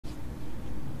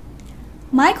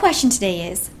My question today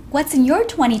is, what's in your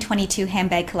 2022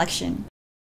 handbag collection?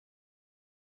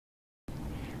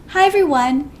 Hi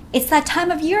everyone, it's that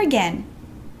time of year again.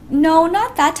 No,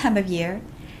 not that time of year.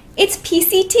 It's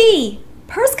PCT,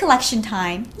 purse collection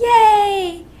time.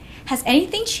 Yay! Has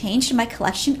anything changed in my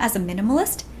collection as a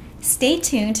minimalist? Stay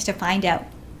tuned to find out.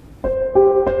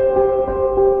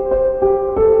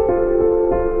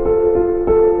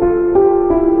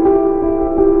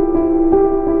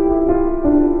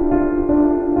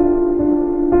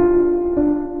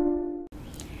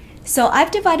 So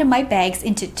I've divided my bags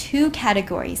into two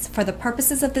categories for the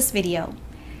purposes of this video.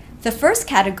 The first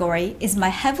category is my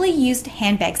heavily used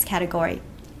handbags category,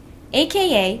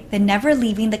 aka the never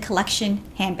leaving the collection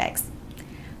handbags.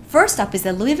 First up is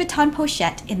the Louis Vuitton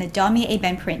pochette in the Damier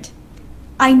Ebene print.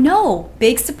 I know,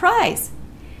 big surprise!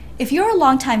 If you're a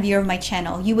longtime viewer of my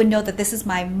channel, you would know that this is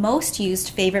my most used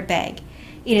favorite bag.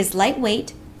 It is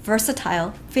lightweight,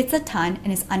 versatile, fits a ton,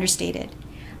 and is understated.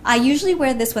 I usually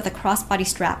wear this with a crossbody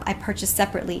strap I purchased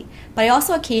separately, but I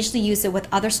also occasionally use it with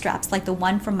other straps like the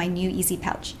one from my new Easy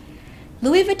Pouch.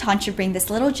 Louis Vuitton should bring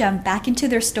this little gem back into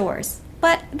their stores,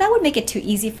 but that would make it too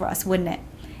easy for us, wouldn't it?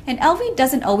 And LV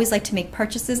doesn't always like to make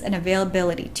purchases and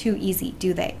availability too easy,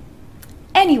 do they?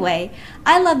 Anyway,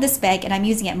 I love this bag and I'm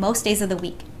using it most days of the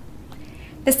week.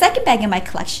 The second bag in my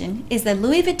collection is the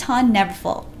Louis Vuitton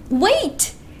Neverfull.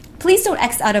 Wait! Please don't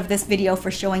X out of this video for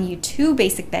showing you two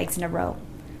basic bags in a row.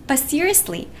 But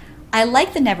seriously, I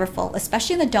like the Neverfull,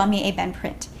 especially in the Damier Ebene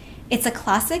print. It's a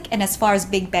classic, and as far as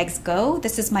big bags go,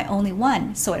 this is my only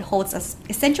one, so it holds an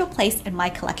essential place in my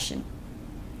collection.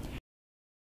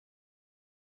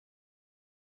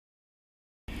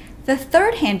 The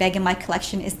third handbag in my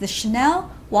collection is the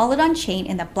Chanel wallet on chain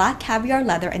in the black caviar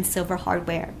leather and silver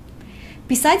hardware.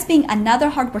 Besides being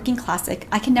another hardworking classic,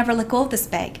 I can never let go of this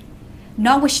bag.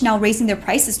 Not with Chanel raising their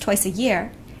prices twice a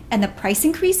year, and the price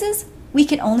increases, we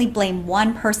can only blame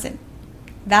one person.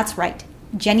 That's right,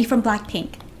 Jennie from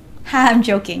Blackpink. Ha, I'm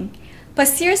joking. But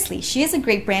seriously, she is a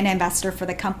great brand ambassador for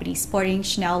the company, sporting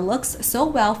Chanel looks so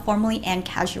well formally and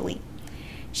casually.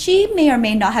 She may or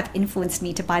may not have influenced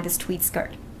me to buy this tweed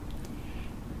skirt.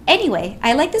 Anyway,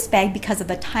 I like this bag because of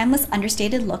the timeless,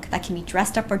 understated look that can be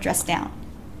dressed up or dressed down.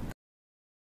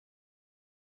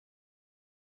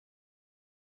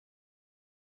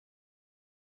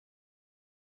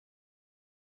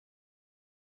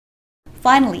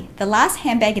 Finally, the last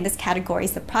handbag in this category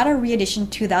is the Prada Re-Edition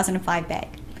 2005 bag.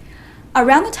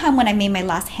 Around the time when I made my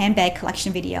last handbag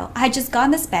collection video, I had just gotten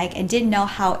this bag and didn't know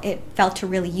how it felt to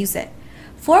really use it.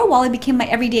 For a while, it became my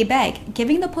everyday bag,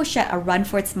 giving the pochette a run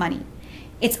for its money.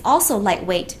 It's also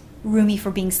lightweight, roomy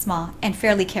for being small, and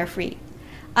fairly carefree.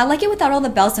 I like it without all the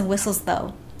bells and whistles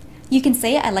though. You can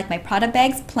say I like my Prada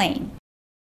bags plain.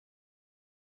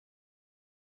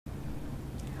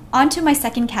 On to my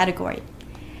second category.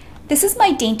 This is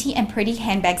my dainty and pretty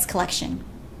handbags collection.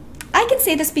 I can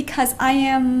say this because I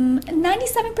am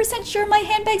 97% sure my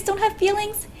handbags don't have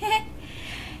feelings.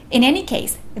 In any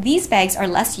case, these bags are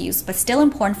less used but still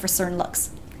important for certain looks.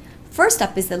 First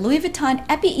up is the Louis Vuitton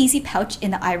Epi Easy Pouch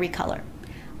in the ivory color.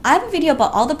 I have a video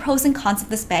about all the pros and cons of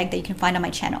this bag that you can find on my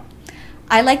channel.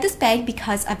 I like this bag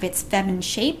because of its feminine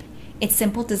shape, its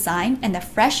simple design, and the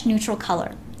fresh neutral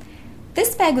color.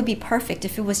 This bag would be perfect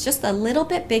if it was just a little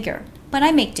bit bigger, but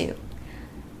I make do.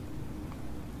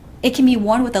 It can be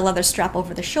worn with a leather strap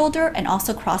over the shoulder and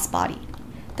also crossbody.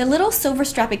 The little silver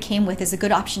strap it came with is a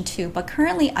good option too, but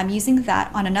currently I'm using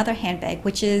that on another handbag,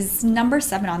 which is number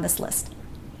 7 on this list.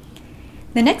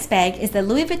 The next bag is the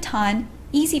Louis Vuitton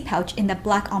Easy Pouch in the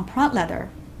black empreinte leather.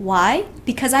 Why?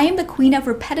 Because I am the queen of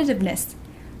repetitiveness.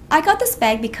 I got this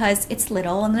bag because it's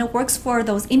little and it works for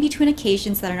those in-between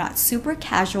occasions that are not super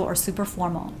casual or super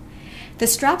formal. The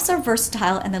straps are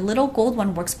versatile and the little gold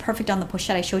one works perfect on the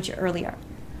pochette I showed you earlier.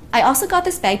 I also got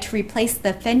this bag to replace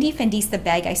the Fendi Fendista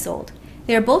bag I sold.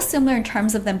 They are both similar in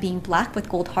terms of them being black with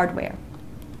gold hardware.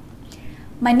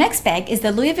 My next bag is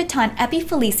the Louis Vuitton Epi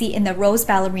Felici in the rose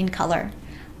ballerine color.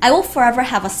 I will forever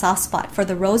have a soft spot for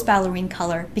the rose ballerine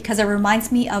color because it reminds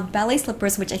me of ballet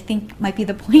slippers, which I think might be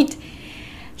the point.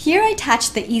 Here I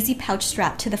attached the Easy Pouch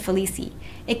strap to the Felici.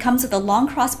 It comes with a long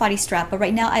crossbody strap, but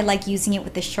right now I like using it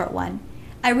with this short one.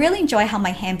 I really enjoy how my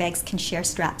handbags can share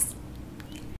straps.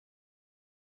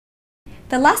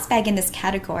 The last bag in this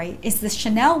category is the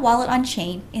Chanel wallet on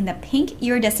chain in the pink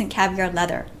iridescent caviar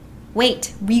leather.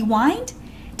 Wait, rewind?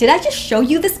 Did I just show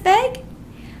you this bag?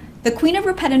 The Queen of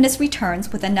Repetitiveness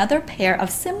returns with another pair of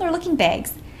similar looking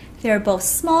bags. They are both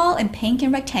small and pink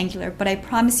and rectangular, but I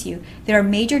promise you there are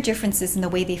major differences in the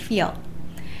way they feel.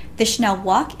 The Chanel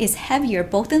Walk is heavier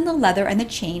both in the leather and the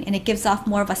chain, and it gives off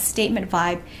more of a statement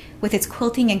vibe with its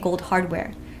quilting and gold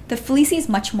hardware. The fleecy is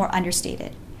much more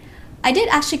understated. I did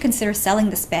actually consider selling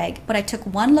this bag, but I took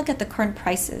one look at the current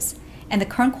prices and the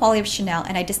current quality of Chanel,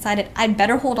 and I decided I'd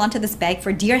better hold on to this bag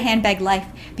for dear handbag life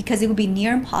because it would be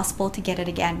near impossible to get it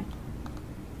again.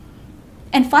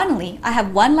 And finally, I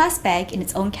have one last bag in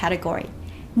its own category.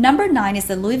 Number 9 is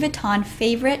the Louis Vuitton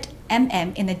Favorite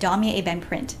MM in the Damier Ebene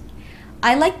print.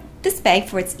 I like this bag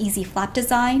for its easy flap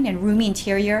design and roomy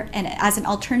interior, and as an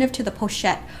alternative to the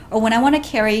pochette, or when I want to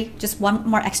carry just one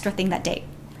more extra thing that day.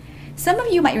 Some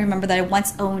of you might remember that I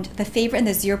once owned the Favorite in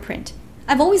the Zero print.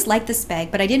 I've always liked this bag,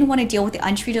 but I didn't want to deal with the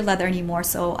untreated leather anymore,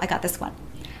 so I got this one.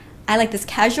 I like this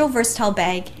casual, versatile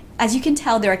bag. As you can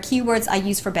tell, there are keywords I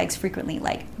use for bags frequently,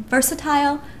 like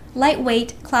versatile,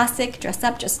 lightweight, classic, dress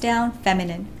up, dress down,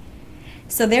 feminine.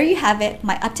 So there you have it,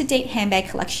 my up-to-date handbag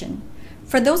collection.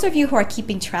 For those of you who are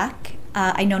keeping track,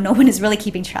 I know no one is really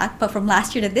keeping track, but from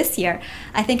last year to this year,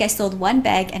 I think I sold one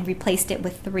bag and replaced it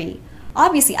with 3.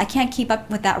 Obviously, I can't keep up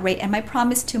with that rate, and my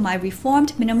promise to my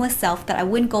reformed minimalist self that I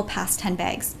wouldn't go past 10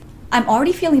 bags. I'm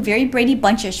already feeling very Brady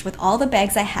Bunchish with all the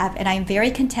bags I have, and I am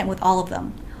very content with all of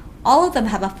them. All of them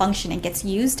have a function and gets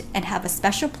used and have a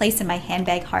special place in my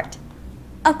handbag heart.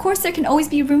 Of course, there can always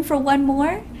be room for one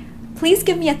more. Please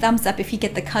give me a thumbs up if you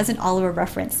get the Cousin Oliver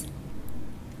reference.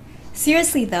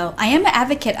 Seriously though, I am an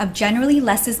advocate of generally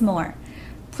less is more.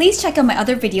 Please check out my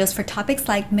other videos for topics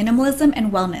like minimalism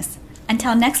and wellness.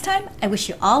 Until next time, I wish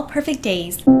you all perfect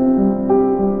days.